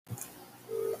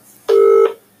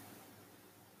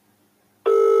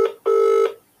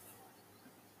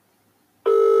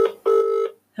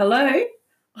Hello.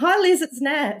 Hi, Liz, it's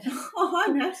Nat. Oh,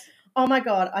 hi, Nat. Oh, my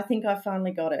God, I think I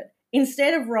finally got it.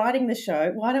 Instead of writing the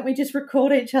show, why don't we just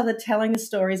record each other telling the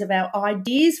stories of our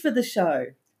ideas for the show?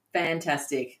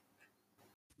 Fantastic.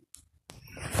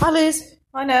 Hi, Liz.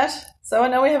 Hi, Nat. So I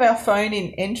know we have our phone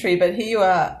in entry, but here you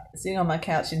are sitting on my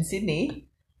couch in Sydney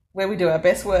where we do our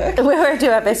best work. Where we do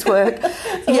our best work.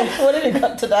 Yeah. What have you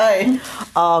got today?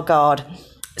 Oh, God.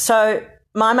 So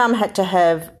my mum had to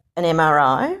have an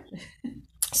MRI.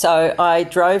 So I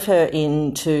drove her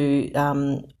into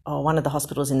one of the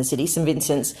hospitals in the city, St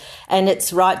Vincent's, and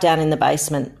it's right down in the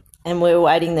basement, and we were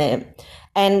waiting there.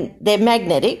 And they're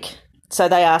magnetic, so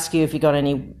they ask you if you've got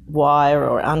any wire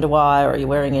or underwire or you're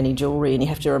wearing any jewellery, and you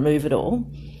have to remove it all.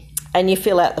 And you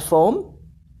fill out the form.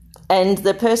 And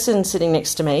the person sitting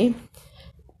next to me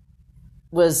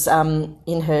was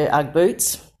in her Ugg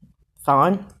boots,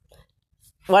 fine.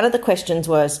 One of the questions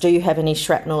was, do you have any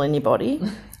shrapnel in your body?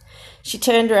 She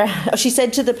turned around. She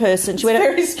said to the person, she went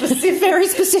Very specific. very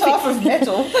specific Type of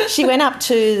metal. She went up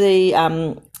to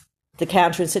the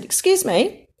counter and said, "Excuse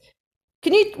me,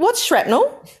 what's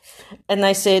shrapnel?" And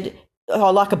they said,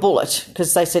 "Oh, like a bullet,"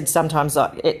 because they said sometimes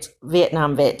like it's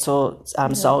Vietnam vets or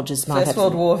soldiers might have. First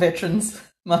World War veterans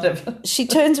might have. She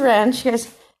turns around. She goes,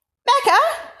 "Becca,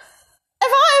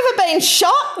 have I ever been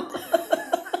shot?"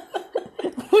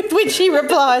 With which she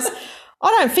replies, "I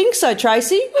don't think so,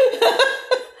 Tracy."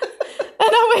 And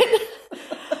I went,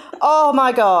 oh,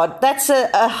 my God, that's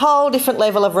a whole different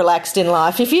level of relaxed in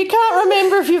life. If you can't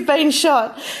remember if you've been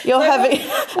shot, you're having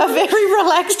a very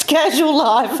relaxed, casual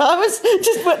life. I was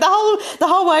just, the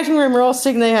whole waiting room, we're all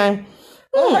sitting there going,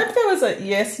 Well, I hope there was a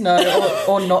yes, no,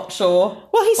 or not sure.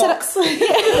 Well, he box. said,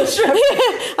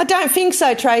 I don't think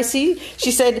so, Tracy.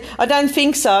 She said, I don't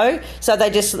think so. So they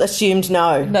just assumed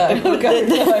no. No, okay,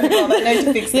 no. Well, they need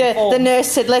to fix the form. The nurse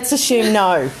said, let's assume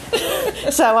no.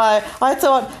 So I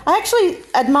thought, I actually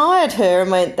admired her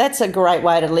and went, that's a great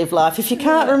way to live life. If you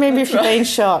can't remember if you've been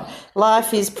shot,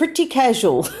 life is pretty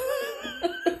casual.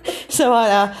 So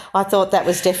I thought that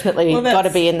was definitely got to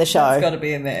be in the show. It's got to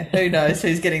be in there. Who knows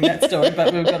who's getting that story,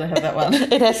 but we've got to have that one.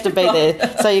 It has to be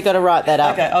there. So you've got to write that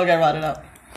up. Okay, I'll go write it up.